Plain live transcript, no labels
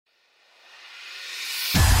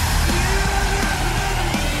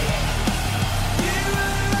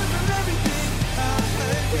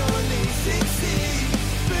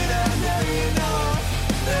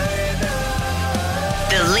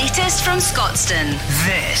Broadcast from Scotstoun.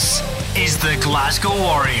 This is the Glasgow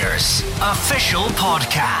Warriors official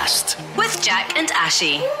podcast With Jack and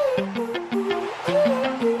Ashy.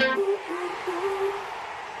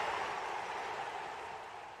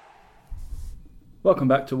 Welcome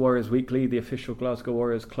back to Warriors Weekly, the official Glasgow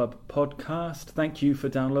Warriors Club podcast. Thank you for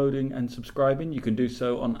downloading and subscribing. You can do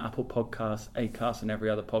so on Apple Podcasts, Acast and every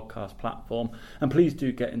other podcast platform. And please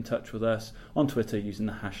do get in touch with us on Twitter using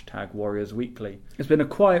the hashtag Warriors Weekly. It's been a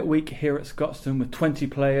quiet week here at Scotstoun with 20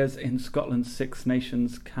 players in Scotland's Six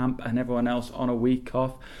Nations camp and everyone else on a week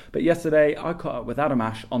off. But yesterday I caught up with Adam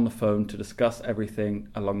Ash on the phone to discuss everything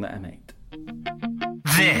along the M8.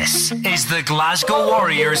 This is the Glasgow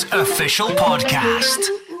Warriors official podcast.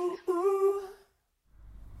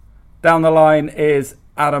 Down the line is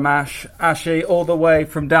Adam Ash. Ashy, all the way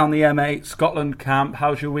from down the M8 Scotland camp.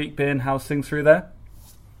 How's your week been? How's things through there?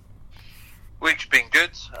 Week's been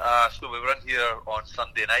good. So we were in here on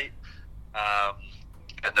Sunday night,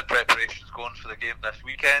 getting the preparations going for the game this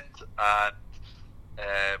weekend. And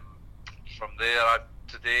from there,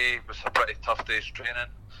 today was a pretty tough day's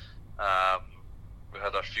training. We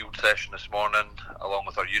had our field session this morning along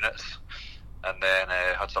with our units, and then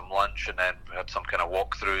had some lunch, and then we had some kind of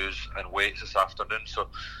walkthroughs and weights this afternoon. So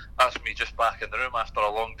that's me just back in the room after a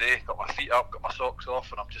long day. Got my feet up, got my socks off,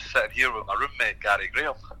 and I'm just sitting here with my roommate Gary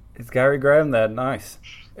Graham. Is Gary Graham there? Nice.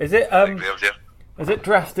 Is it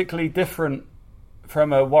drastically different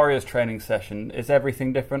from a Warriors training session? Is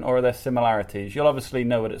everything different, or are there similarities? You'll obviously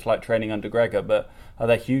know what it's like training under Gregor, but are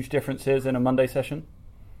there huge differences in a Monday session?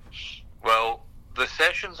 Well, the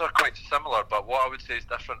sessions are quite similar, but what I would say is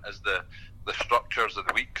different is the structures of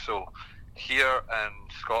the week. So here in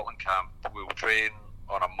Scotland camp, we'll train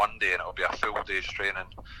on a Monday and it'll be a full day's training.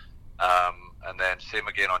 And then same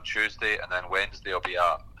again on Tuesday, and then Wednesday will be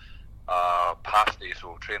a half day, so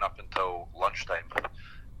we'll train up until lunchtime.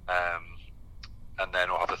 And then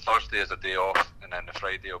we'll have the Thursday as a day off, and then the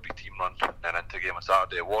Friday will be team run, and then into game on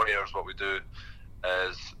Saturday. Warriors, what we do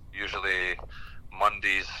is usually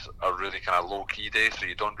Mondays are really kind of low-key days, so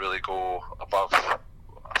you don't really go above a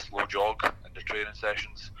slow jog in the training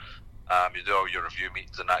sessions. You do all your review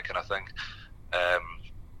meetings and that kind of thing.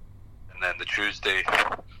 And then the Tuesday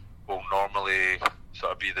will normally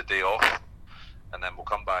sort of be the day off, and then we'll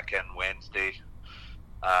come back in Wednesday,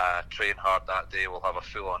 train hard that day. We'll have a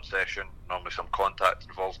full-on session, normally some contact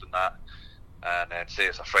involved in that, and then say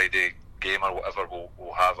it's a Friday game or whatever,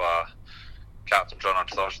 we'll have a captain's run on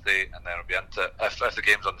Thursday, and then we'll be into it. If the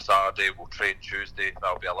game's on the Saturday, we'll train Tuesday.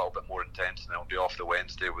 That'll be a little bit more intense, and then we'll be off the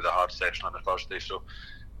Wednesday with a hard session on the Thursday. So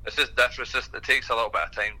it's just different. It takes a little bit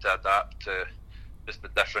of time to adapt to just the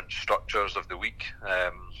different structures of the week.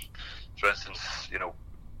 For instance,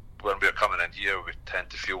 when we're coming in here, we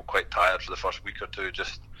tend to feel quite tired for the first week or two,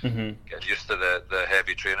 just getting used to the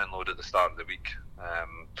heavy training load at the start of the week.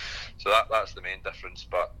 So that's the main difference.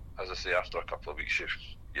 But as I say, after a couple of weeks,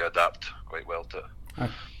 you adapt quite well to it. A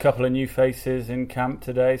couple of new faces in camp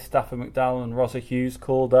today. Stafford McDowell and Rosa Hughes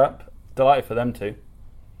called up. Delighted for them too.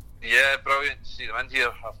 Yeah, brilliant to see them in here.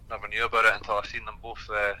 I never knew about it until I seen them both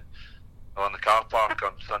on the car park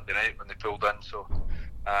on Sunday night when they pulled in. So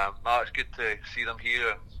it's good to see them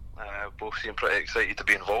here, and both seem pretty excited to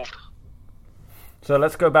be involved. So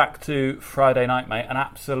let's go back to Friday night, mate. An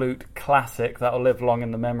absolute classic that will live long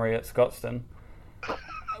in the memory at Scotstoun.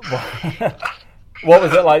 What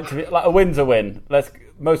was it like to be like? A win's a win.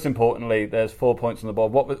 Most importantly, there's 4 points on the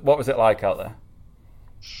board. What was it like out there?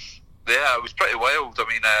 Yeah, it was pretty wild. I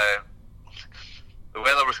mean, the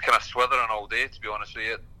weather was kind of swithering all day, to be honest with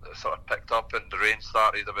you. It sort of picked up and the rain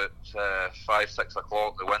started about 5-6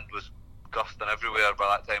 o'clock. The wind was gusting everywhere by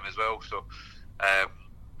that time as well. So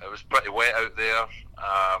it was pretty wet out there.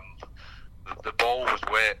 The ball was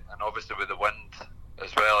wet, and obviously with the wind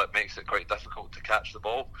as well, it makes it quite difficult to catch the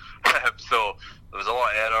ball. So there was a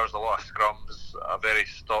lot of errors, a lot of scrums, a very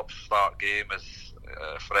stop-start game. As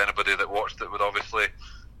for anybody that watched it would obviously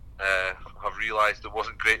have realised it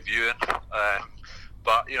wasn't great viewing.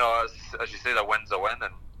 But as you say, the win's a win,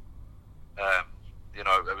 and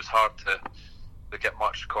it was hard to get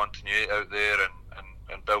much continuity out there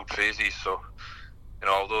and build phases. So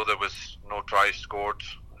although there was no tries scored,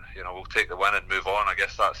 we'll take the win and move on. I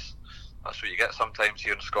guess that's what you get sometimes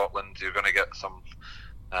here in Scotland. You're going to get some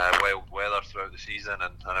wild weather throughout the season,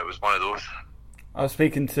 and it was one of those. I was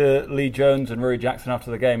speaking to Lee Jones and Rory Jackson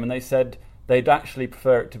after the game, and they said they'd actually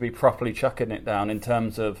prefer it to be properly chucking it down in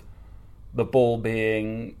terms of the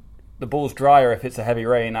ball's drier if it's a heavy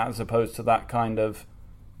rain, as opposed to that kind of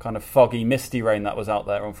foggy, misty rain that was out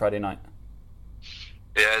there on Friday night.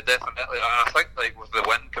 Yeah, definitely. And I think with the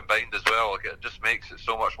wind combined as well, it just makes it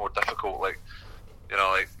so much more difficult.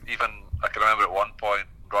 like even I can remember at one point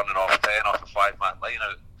running off 10 off a 5-man line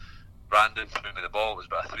out. Brandon threw me the ball. It was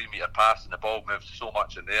about a 3-metre pass, and the ball moved so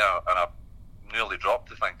much in the air, and I nearly dropped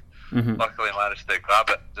the thing. Luckily, I managed to grab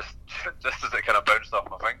it just as it kind of bounced off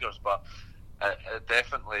my fingers. But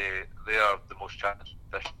definitely, they are the most challenging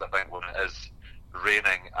conditions, I think, when it is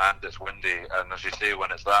raining and it's windy. And as you say,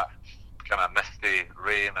 when it's that kind of misty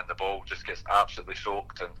rain and the ball just gets absolutely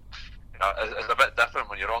soaked, and it's a bit different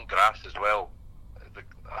when you're on grass as well.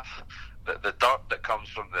 The dirt that comes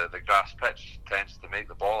from the grass pitch tends to make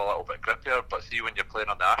the ball a little bit grippier, but see when you're playing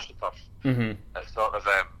on the AstroTurf, it's sort of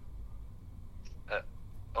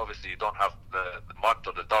obviously you don't have the mud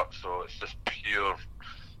or the dirt, so it's just pure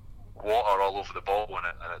water all over the ball, and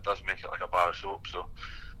it does make it like a bar of soap. So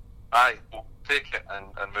we'll take it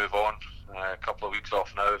and move on. A couple of weeks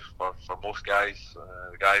off now for most guys.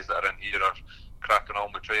 The guys that are in here are cracking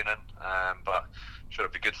on with training, but sure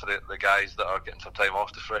it'd be good for the guys that are getting some time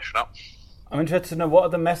off to freshen up. I'm interested to know, what are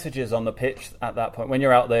the messages on the pitch at that point when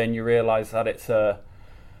you're out there and you realise that it's a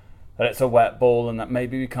wet ball and that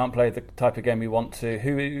maybe we can't play the type of game we want to?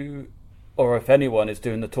 Who, or if anyone, is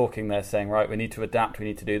doing the talking there, saying, right, we need to adapt, we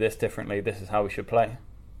need to do this differently, this is how we should play?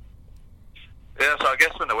 Yeah, so I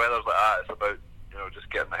guess when the weather's like that, it's about just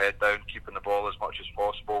getting the head down, keeping the ball as much as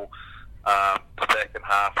possible. The second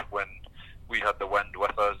half, when we had the wind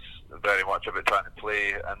with us, very much about trying to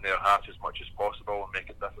play in their half as much as possible and make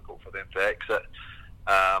it difficult for them to exit.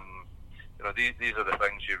 These are the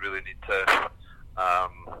things you really need to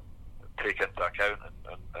take into account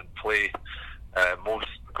and play.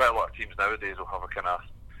 Quite a lot of teams nowadays will have a kind of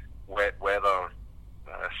wet weather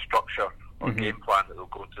structure or game plan that they'll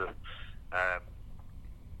go to.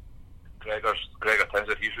 Gregor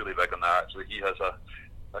Townsend, he's really big on that. Actually, he has a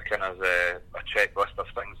kind of a checklist of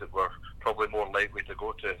things that we're probably more likely to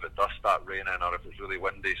go to if it does start raining or if it's really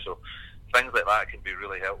windy. So things like that can be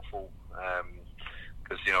really helpful,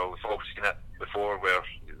 because we've all seen it before where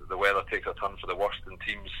the weather takes a turn for the worst and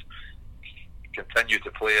teams continue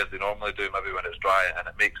to play as they normally do, maybe when it's dry, and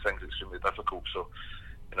it makes things extremely difficult. So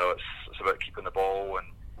it's about keeping the ball and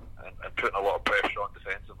putting a lot of pressure on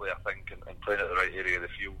defensively, I think, and playing at the right area of the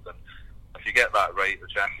field. And if you get that right, the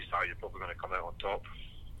chances are you're probably going to come out on top.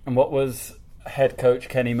 And what was head coach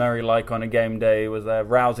Kenny Murray like on a game day? Was there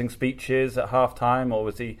rousing speeches at half-time, or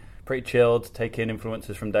was he pretty chilled, taking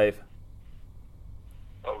influences from Dave?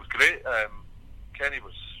 It was great. Kenny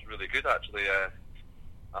was really good, actually.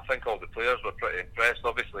 I think all the players were pretty impressed.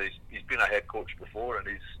 Obviously, he's been a head coach before, and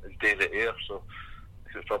his days at Ayr, so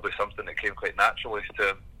it was probably something that came quite naturally to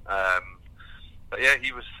him. But yeah,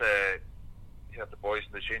 he had the boys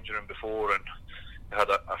in the changing room before, and he had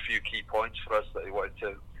a few key points for us that he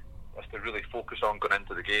wanted us to really focus on going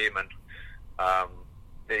into the game. And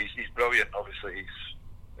he's brilliant. Obviously, he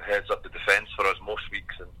heads up the defence for us most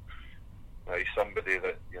weeks, and he's somebody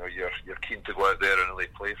that you're keen to go out there and really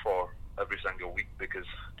play for every single week because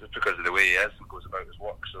of the way he is and goes about his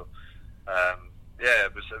work. So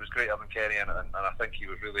it was great having Kenny, and I think he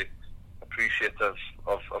was really appreciative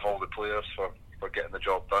of all the players for getting the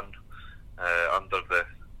job done under the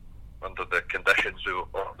conditions we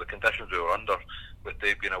were under, with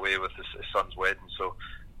Dave being away with his son's wedding. So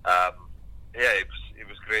it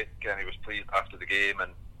was great. Kenny was pleased after the game,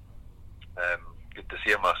 and good to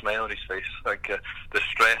see him with a smile on his face. I think the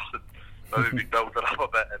stress had maybe been building up a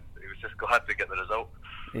bit, and he was just glad to get the result.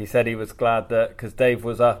 He said he was glad that, because Dave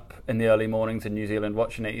was up in the early mornings in New Zealand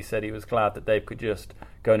watching it, he said he was glad that Dave could just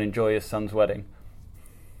go and enjoy his son's wedding.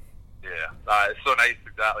 Yeah, it's so nice,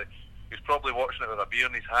 exactly. He's probably watching it with a beer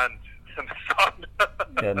in his hand in the sun.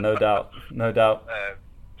 Yeah, no doubt. It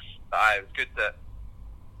was good that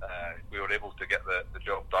we were able to get the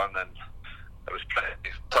job done, and it was pretty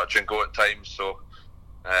touch and go at times, so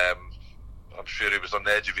I'm sure he was on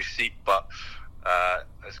the edge of his seat, but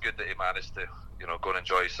it's good that he managed to go and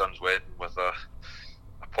enjoy his son's wedding with a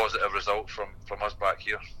positive result from us back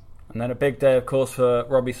here. And then a big day, of course, for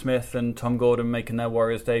Robbie Smith and Tom Gordon making their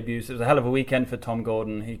Warriors debuts. It was a hell of a weekend for Tom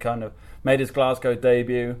Gordon. He kind of made his Glasgow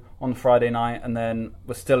debut on Friday night and then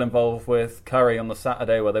was still involved with Curry on the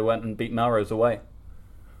Saturday where they went and beat Melrose away.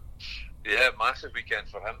 Yeah, massive weekend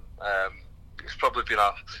for him. It's probably been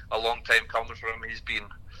a long time coming for him. He's been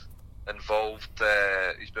involved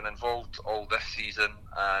all this season,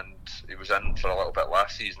 and he was in for a little bit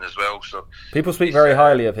last season as well. So people speak very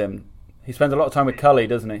highly of him. He spends a lot of time with Cully,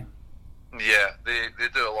 doesn't he? Yeah, they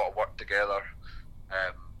do a lot of work together,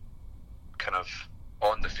 kind of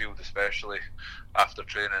on the field, especially after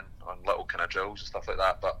training on little kind of drills and stuff like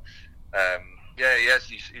that. But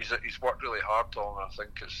he's worked really hard, Tom, and I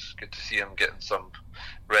think it's good to see him getting some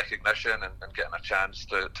recognition and getting a chance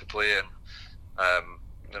to play. And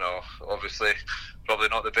Obviously, probably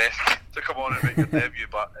not the best to come on and make your debut,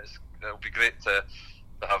 but it'll be great to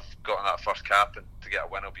have gotten that first cap, and to get a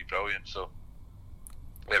win will be brilliant. So,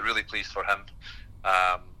 we're really pleased for him.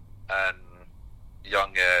 And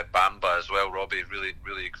young Bamba as well, Robbie, really,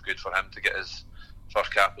 really good for him to get his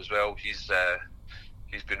first cap as well. He's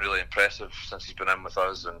been really impressive since he's been in with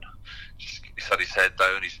us, and he's had his head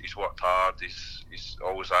down. He's worked hard. He's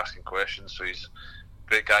always asking questions. So he's a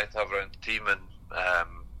great guy to have around the team, and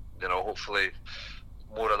hopefully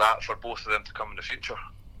more of that for both of them to come in the future.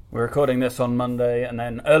 We're recording this on Monday, and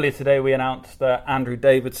then earlier today we announced that Andrew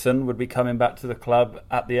Davidson would be coming back to the club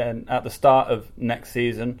at the start of next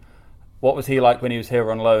season. What was he like when he was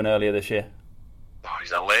here on loan earlier this year? Oh,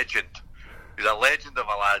 he's a legend. He's a legend of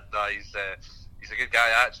a lad. He's a good guy.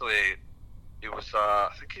 Actually, he was I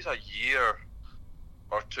think he's a year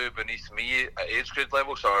or two beneath me at age grade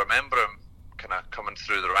level, so I remember him kind of coming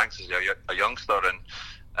through the ranks as a youngster, and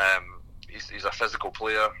he's a physical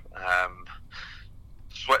player,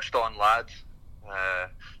 switched on lad.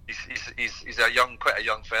 He's quite a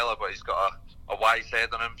young fella, but he's got a wise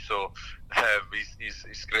head on him, so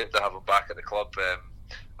he's great to have him back at the club.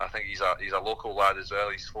 I think he's a local lad as well.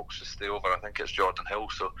 He's folks to stay over. I think it's Jordan Hill,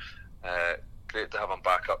 so great to have him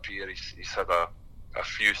back up here. He's had a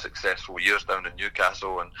few successful years down in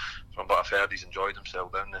Newcastle, and from what I've heard, he's enjoyed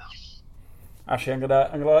himself down there. Actually, I'm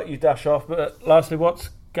gonna let you dash off, but lastly,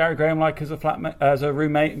 what's Gary Graham like as a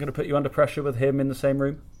roommate? I'm going to put you under pressure with him in the same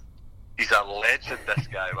room. He's a legend, this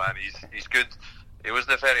guy, man. He's good. He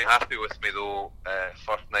wasn't very happy with me though.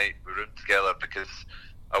 First night we roomed together because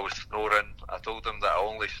I was snoring. I told him that I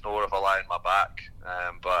only snore if I lie on my back,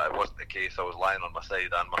 but it wasn't the case. I was lying on my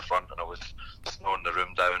side and my front, and I was snoring the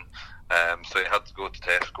room down. So he had to go to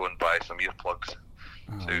Tesco and buy some earplugs.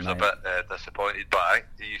 So he was a bit disappointed, but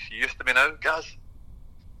he used to me now, Gaz.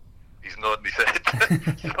 He's nodding his head.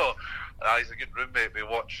 So he's a good roommate. We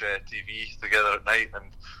watch TV together at night,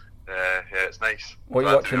 and it's nice. What are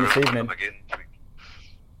you watching this evening?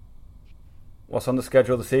 What's on the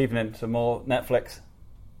schedule this evening? Some more Netflix?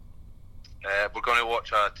 We're going to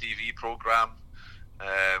watch a TV programme.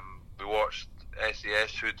 We watched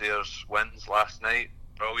SES Who Dares Wins last night.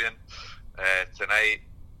 Brilliant. Tonight,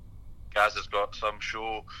 Gaz has got some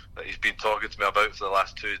show that he's been talking to me about for the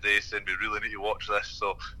last 2 days, saying we really need to watch this.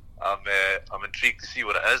 So I'm intrigued to see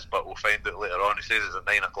what it is, but we'll find out later on. He says it's at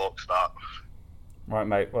 9 o'clock start. Right,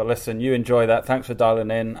 mate. Well, listen, you enjoy that. Thanks for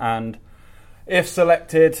dialing in. And if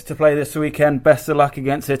selected to play this weekend, best of luck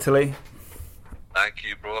against Italy. Thank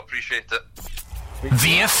you, bro. Appreciate it.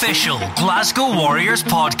 The official Glasgow Warriors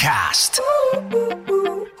podcast.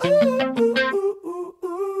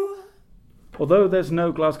 Although there's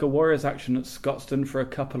no Glasgow Warriors action at Scotstoun for a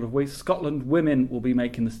couple of weeks, Scotland women will be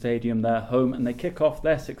making the stadium their home, and they kick off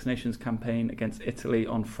their Six Nations campaign against Italy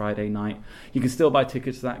on Friday night. You can still buy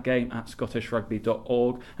tickets to that game at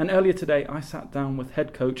scottishrugby.org. And earlier today, I sat down with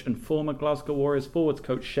head coach and former Glasgow Warriors forwards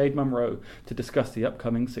coach Shade Munro to discuss the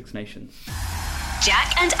upcoming Six Nations.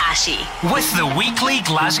 Jack and Ashy with the weekly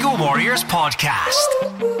Glasgow Warriors podcast.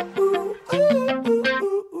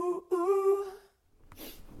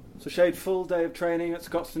 So Shade, full day of training at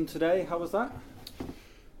Scotstoun today. How was that?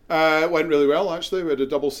 It went really well, actually. We had a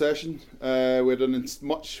double session. We had an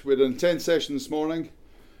intense session this morning,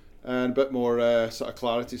 and a bit more sort of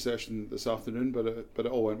clarity session this afternoon. But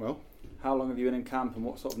it all went well. How long have you been in camp, and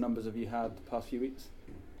what sort of numbers have you had the past few weeks?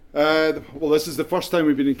 Well, this is the first time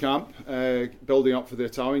we've been in camp, building up for the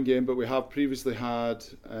Italian game. But we have previously had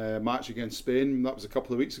a match against Spain. That was a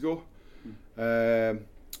couple of weeks ago.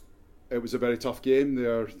 It was a very tough game.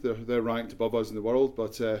 They're ranked above us in the world,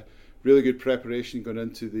 but really good preparation going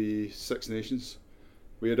into the Six Nations.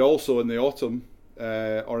 We had also in the autumn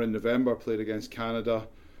or in November played against Canada,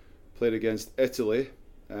 played against Italy,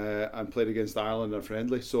 and played against Ireland in a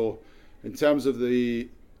friendly. So in terms of the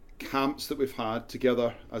camps that we've had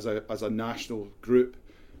together as a national group,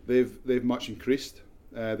 they've much increased.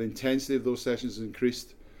 The intensity of those sessions has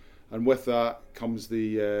increased. And with that comes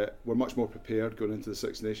we're much more prepared going into the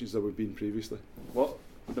Six Nations than we've been previously. What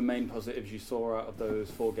were the main positives you saw out of those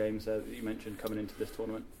 4 games that you mentioned coming into this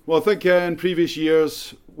tournament? Well, I think in previous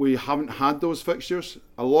years we haven't had those fixtures.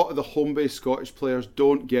 A lot of the home-based Scottish players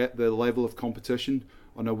don't get the level of competition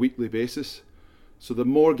on a weekly basis. So the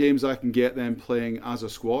more games I can get them playing as a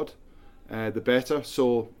squad, the better.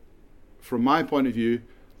 So from my point of view,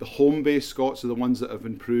 the home-based Scots are the ones that have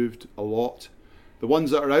improved a lot. The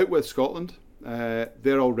ones that are out with Scotland,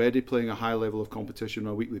 they're already playing a high level of competition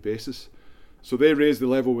on a weekly basis. So they raise the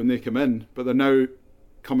level when they come in, but they're now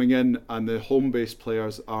coming in and the home-based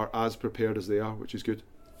players are as prepared as they are, which is good.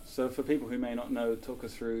 So for people who may not know, talk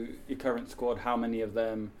us through your current squad. How many of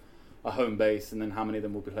them are home based, and then how many of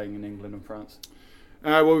them will be playing in England and France?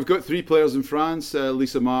 Well, we've got 3 players in France: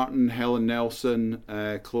 Lisa Martin, Helen Nelson,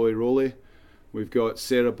 Chloe Rowley. We've got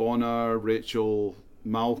Sarah Bonner, Rachel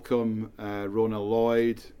Malcolm, Rona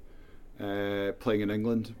Lloyd playing in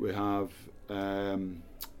England. We have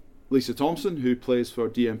Lisa Thompson, who plays for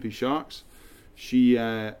DMP Sharks. She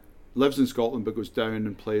lives in Scotland but goes down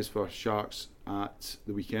and plays for Sharks at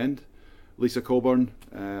the weekend. Lisa Coburn,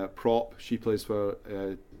 prop, she plays for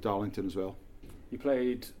Darlington as well. You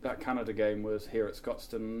played, that Canada game was here at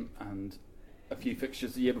Scotstoun and a few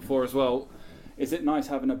fixtures the year before as well. Is it nice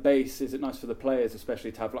having a base? Is it nice for the players,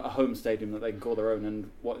 especially to have like a home stadium that they can call their own?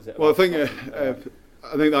 And what is it? Well, I think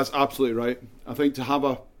that's absolutely right. I think to have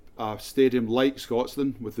a stadium like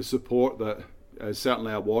Scotstoun with the support that is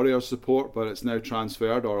certainly a Warriors support, but it's now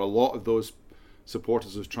transferred, or a lot of those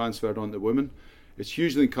supporters have transferred on to women. It's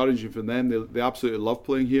hugely encouraging for them. They absolutely love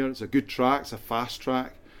playing here. It's a good track. It's a fast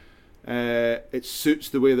track. It suits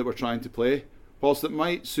the way that we're trying to play. Whilst it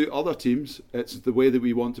might suit other teams, it's the way that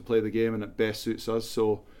we want to play the game, and it best suits us.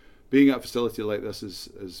 So being at a facility like this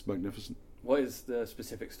is magnificent. What is the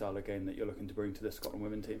specific style of game that you're looking to bring to the Scotland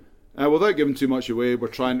women team? Without giving too much away, we're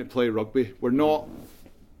trying to play rugby. We're not.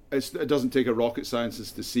 It doesn't take a rocket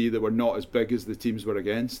scientist to see that we're not as big as the teams we're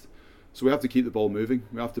against. So we have to keep the ball moving.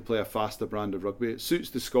 We have to play a faster brand of rugby. It suits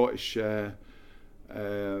the Scottish. What's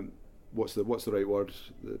the right word?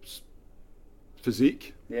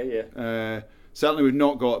 Physique. Yeah. Certainly, we've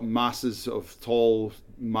not got masses of tall,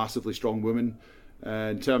 massively strong women.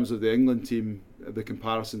 In terms of the England team, the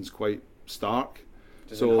comparison's quite stark.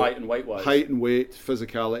 So height and weight wise. Height and weight,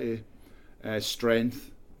 physicality, strength.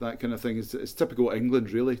 That kind of thing is typical England,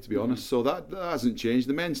 really, to be honest. So that hasn't changed.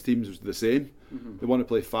 The men's teams was the same. They want to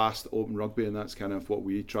play fast, open rugby, and that's kind of what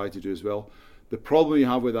we try to do as well. The problem you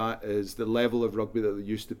have with that is the level of rugby that they're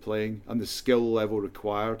used to playing and the skill level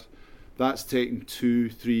required. That's taken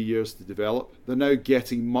 2-3 years to develop. They're now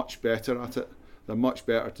getting much better at it. They're much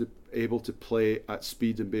better able to play at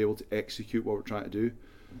speed and be able to execute what we're trying to do.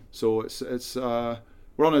 So it's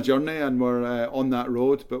we're on a journey, and we're on that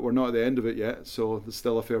road, but we're not at the end of it yet. So there's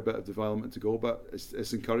still a fair bit of development to go, but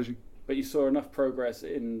it's encouraging. But you saw enough progress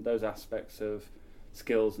in those aspects of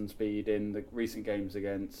skills and speed in the recent games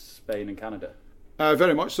against Spain and Canada?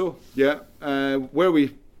 Very much so, yeah. Where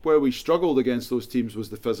we struggled against those teams was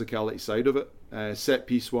the physicality side of it. Set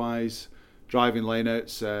piece wise, driving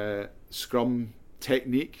lineouts, scrum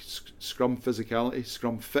technique, scrum physicality,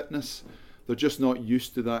 scrum fitness. They're just not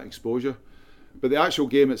used to that exposure. But the actual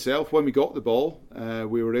game itself, when we got the ball,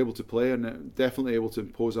 we were able to play and definitely able to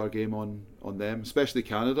impose our game on them, especially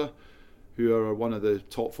Canada, who are one of the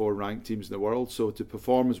top 4 ranked teams in the world. So to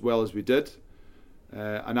perform as well as we did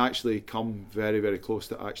and actually come very, very close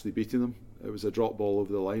to actually beating them. It was a drop ball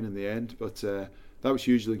over the line in the end, but that was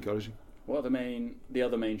hugely encouraging. What are the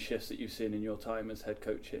other main shifts that you've seen in your time as head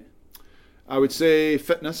coach here? I would say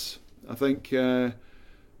fitness. I think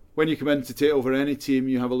when you come in to take over any team,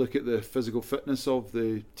 you have a look at the physical fitness of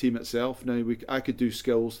the team itself. Now, I could do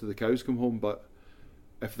skills till the cows come home, but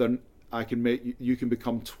you can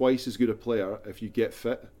become twice as good a player if you get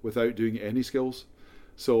fit without doing any skills.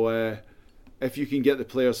 So if you can get the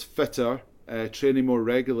players fitter, training more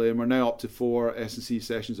regularly, and we're now up to 4 S&C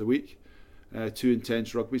sessions a week, 2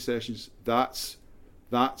 intense rugby sessions. That's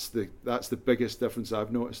the biggest difference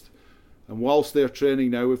I've noticed. And whilst they're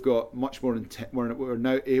training now, we've got much more. We're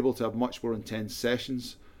now able to have much more intense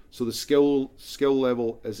sessions. So the skill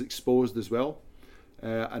level is exposed as well,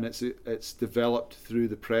 and it's developed through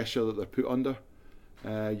the pressure that they're put under.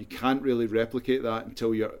 You can't really replicate that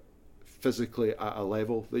until you're physically at a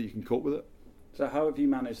level that you can cope with it. So how have you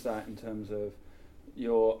managed that in terms of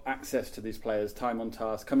your access to these players, time on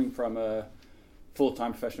task, coming from a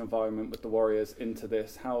full-time professional environment with the Warriors into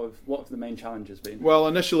this? What have the main challenges been? Well,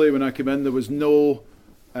 initially when I came in, there was no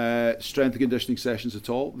strength and conditioning sessions at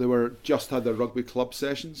all. They were just had their rugby club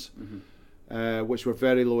sessions, which were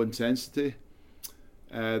very low intensity.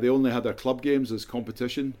 They only had their club games as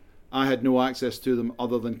competition. I had no access to them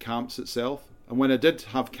other than camps itself. And when I did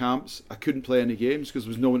have camps, I couldn't play any games because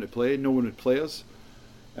there was no one to play. No one would play us.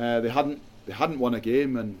 They hadn't won a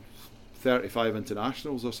game in 35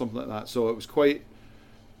 internationals or something like that. So it was quite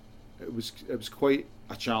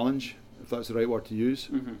a challenge, if that's the right word to use.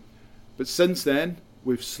 But since then,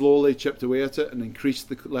 we've slowly chipped away at it and increased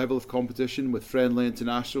the level of competition with friendly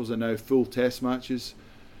internationals and now full test matches.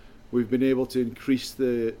 We've been able to increase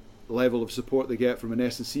the level of support they get from an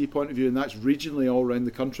S&C point of view, and that's regionally all around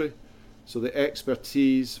the country. So the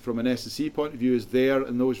expertise from an S&C point of view is there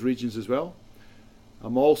in those regions as well.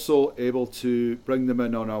 I'm also able to bring them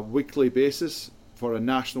in on a weekly basis for a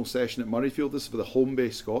national session at Murrayfield. This is for the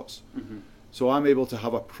home-based Scots. So I'm able to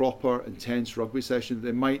have a proper, intense rugby session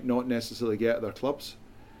they might not necessarily get at their clubs.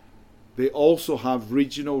 They also have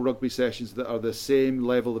regional rugby sessions that are the same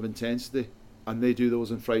level of intensity, and they do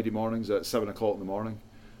those on Friday mornings at 7 o'clock in the morning.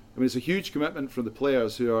 I mean, it's a huge commitment for the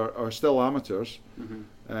players who are still amateurs,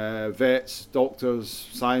 vets, doctors,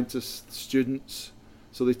 scientists, students.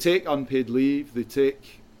 So they take unpaid leave, they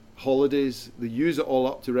take holidays, they use it all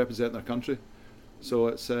up to represent their country. So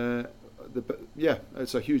it's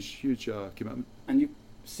it's a huge commitment. And you've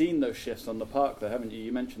seen those shifts on the park there, haven't you?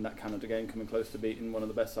 You mentioned that Canada game, coming close to beating one of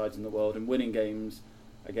the best sides in the world and winning games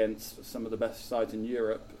against some of the best sides in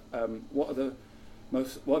Europe. What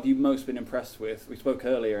have you most been impressed with? We spoke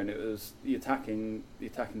earlier, and it was the attacking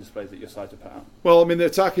displays that your sides have put out. Well, I mean,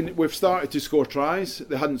 we've started to score tries.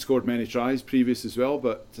 They hadn't scored many tries previous as well,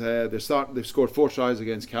 but they've scored 4 tries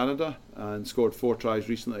against Canada and scored 4 tries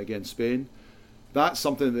recently against Spain. That's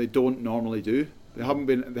something that they don't normally do. They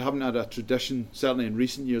haven't had a tradition, certainly in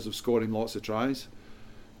recent years, of scoring lots of tries.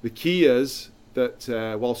 The key is that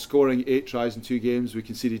while scoring 8 tries in 2 games, we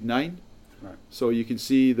conceded 9. Right. So you can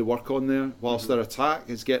see the work on there. Whilst their attack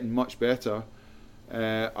is getting much better,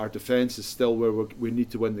 our defence is still where we need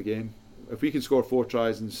to win the game. If we can score 4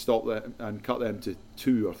 tries and stop them and cut them to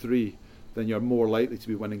 2 or 3, then you're more likely to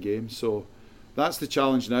be winning games. So that's the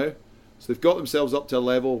challenge now. So they've got themselves up to a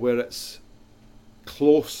level where it's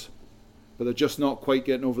close, but they're just not quite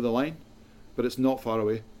getting over the line. But it's not far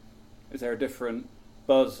away. Is there a different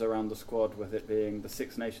buzz around the squad with it being the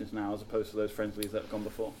Six Nations now as opposed to those friendlies that have gone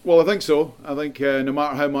before? Well, I think so. I think no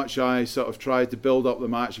matter how much I sort of tried to build up the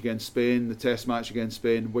match against Spain, the test match against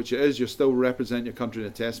Spain, which it is, you still represent your country in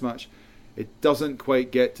a test match, it doesn't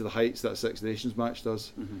quite get to the heights that a Six Nations match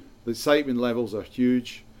does. The excitement levels are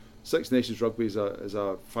huge. Six Nations rugby is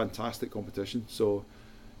a fantastic competition, so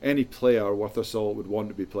any player worth their salt would want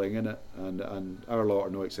to be playing in it, and our lot are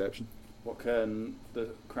no exception. What can the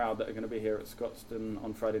crowd that are going to be here at Scotstoun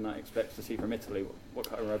on Friday night expect to see from Italy? What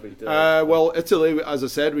kind of rugby do they? Well, Italy, as I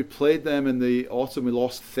said, we played them in the autumn. We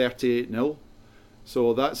lost 38-0.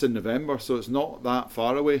 So that's in November. So it's not that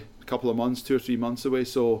far away. A couple of months, 2 or 3 months away.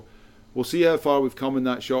 So we'll see how far we've come in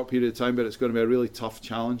that short period of time, but it's going to be a really tough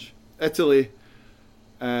challenge. Italy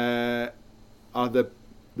are the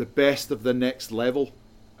best of the next level.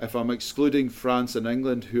 If I'm excluding France and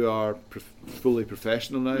England, who are fully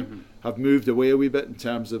professional now, have moved away a wee bit in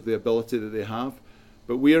terms of the ability that they have.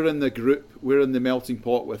 But we're in the group, we're in the melting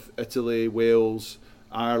pot with Italy, Wales,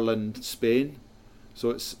 Ireland, Spain. So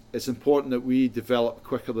it's important that we develop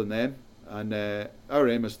quicker than them. And our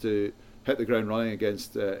aim is to hit the ground running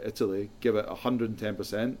against Italy, give it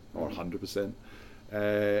 110% or 100%.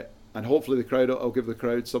 And hopefully the crowd, I'll give the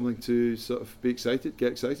crowd something to sort of get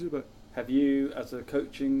excited about. Have you, as a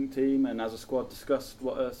coaching team and as a squad, discussed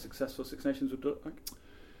what a successful Six Nations would look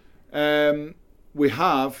like? We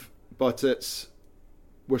have, but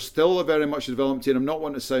we're still a very much a development team. I'm not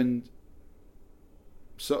wanting to sound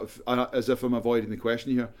sort of as if I'm avoiding the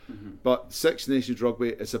question here, but Six Nations rugby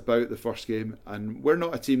is about the first game, and we're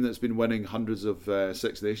not a team that's been winning hundreds of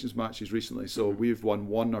Six Nations matches recently. So we've won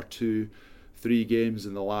 1 or 2, 3 games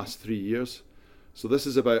in the last 3 years. So this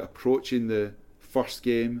is about approaching the first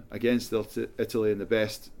game against Italy in the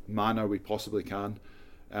best manner we possibly can,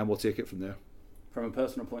 and we'll take it from there. From a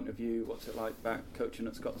personal point of view, what's it like back coaching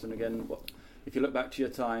at Scotstoun again? If you look back to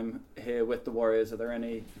your time here with the Warriors, are there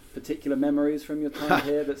any particular memories from your time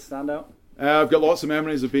here that stand out? I've got lots of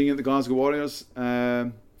memories of being at the Glasgow Warriors.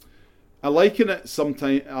 I liken it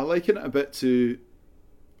a bit to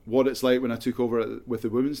what it's like when I took over with the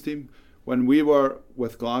women's team. When we were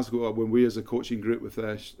with Glasgow, when we as a coaching group with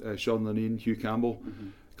Sean Lanine, Hugh Campbell,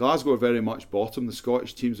 Glasgow were very much bottom. The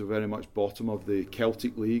Scottish teams were very much bottom of the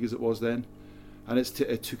Celtic League as it was then. And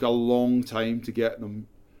it took a long time to get them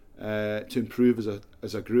to improve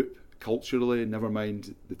as a group culturally, never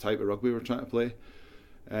mind the type of rugby we're trying to play.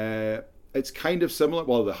 It's kind of similar.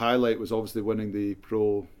 Well, the highlight was obviously winning the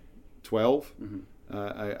Pro 12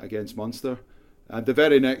 against Munster. And the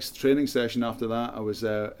very next training session after that, I was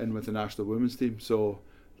in with the national women's team. So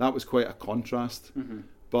that was quite a contrast.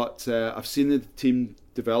 But I've seen the team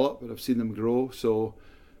develop and I've seen them grow. So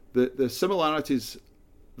the similarities,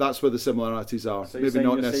 that's where the similarities are. So maybe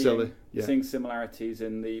not necessarily. Seeing similarities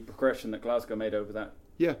in the progression that Glasgow made over that.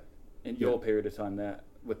 In your period of time there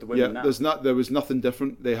with the women. There was nothing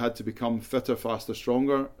different. They had to become fitter, faster,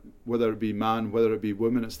 stronger. Whether it be man, whether it be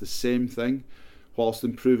women, it's the same thing. Whilst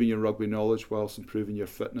improving your rugby knowledge, whilst improving your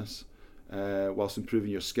fitness, whilst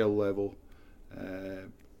improving your skill level,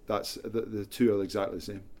 that's the two are exactly the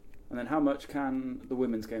same. And then how much can the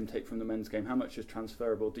women's game take from the men's game? How much is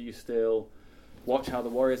transferable? Do you still watch how the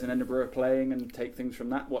Warriors in Edinburgh are playing and take things from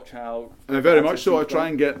that? Watch how... very much so. I try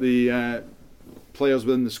and get the players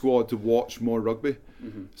within the squad to watch more rugby.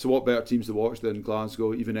 Mm-hmm. So what better teams to watch than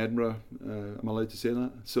Glasgow, even Edinburgh? Am I allowed to say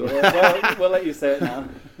that? So yeah, we'll let you say it now.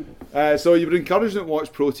 So you would encourage them to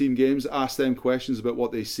watch pro team games, ask them questions about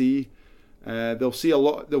what they see. They'll see a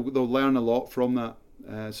lot. They'll learn a lot from that.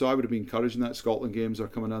 So I would be encouraging that. Scotland games are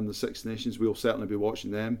coming in the Six Nations. We'll certainly be watching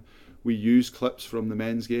them. We use clips from the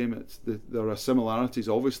men's game. There are similarities,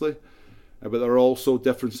 obviously, but there are also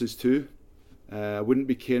differences too. Wouldn't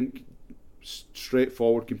be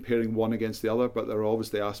straightforward comparing one against the other, but there are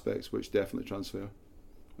obviously aspects which definitely transfer.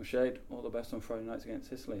 Well, Shade, all the best on Friday nights against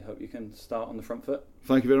Sicily. Hope you can start on the front foot.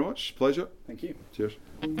 Thank you very much. Pleasure. Thank you. Cheers.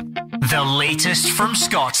 The latest from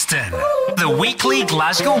Scotstoun, the weekly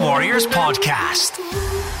Glasgow Warriors podcast.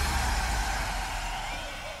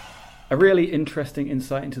 A really interesting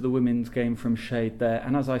insight into the women's game from Shade there.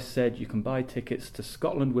 And as I said, you can buy tickets to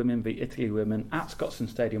Scotland Women v Italy Women at Scotstoun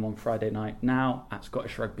Stadium on Friday night, now at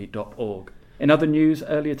scottishrugby.org. In other news,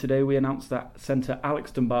 earlier today we announced that centre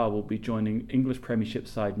Alex Dunbar will be joining English Premiership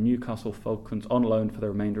side Newcastle Falcons on loan for the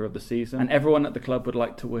remainder of the season. And everyone at the club would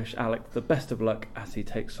like to wish Alex the best of luck as he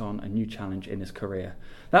takes on a new challenge in his career.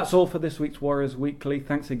 That's all for this week's Warriors Weekly.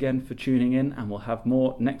 Thanks again for tuning in, and we'll have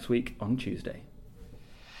more next week on Tuesday.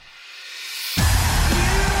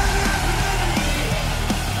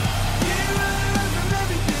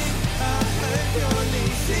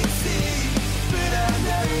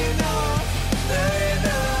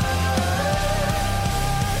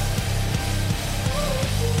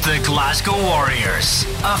 The Glasgow Warriors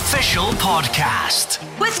official podcast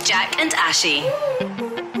with Jack and Ashy.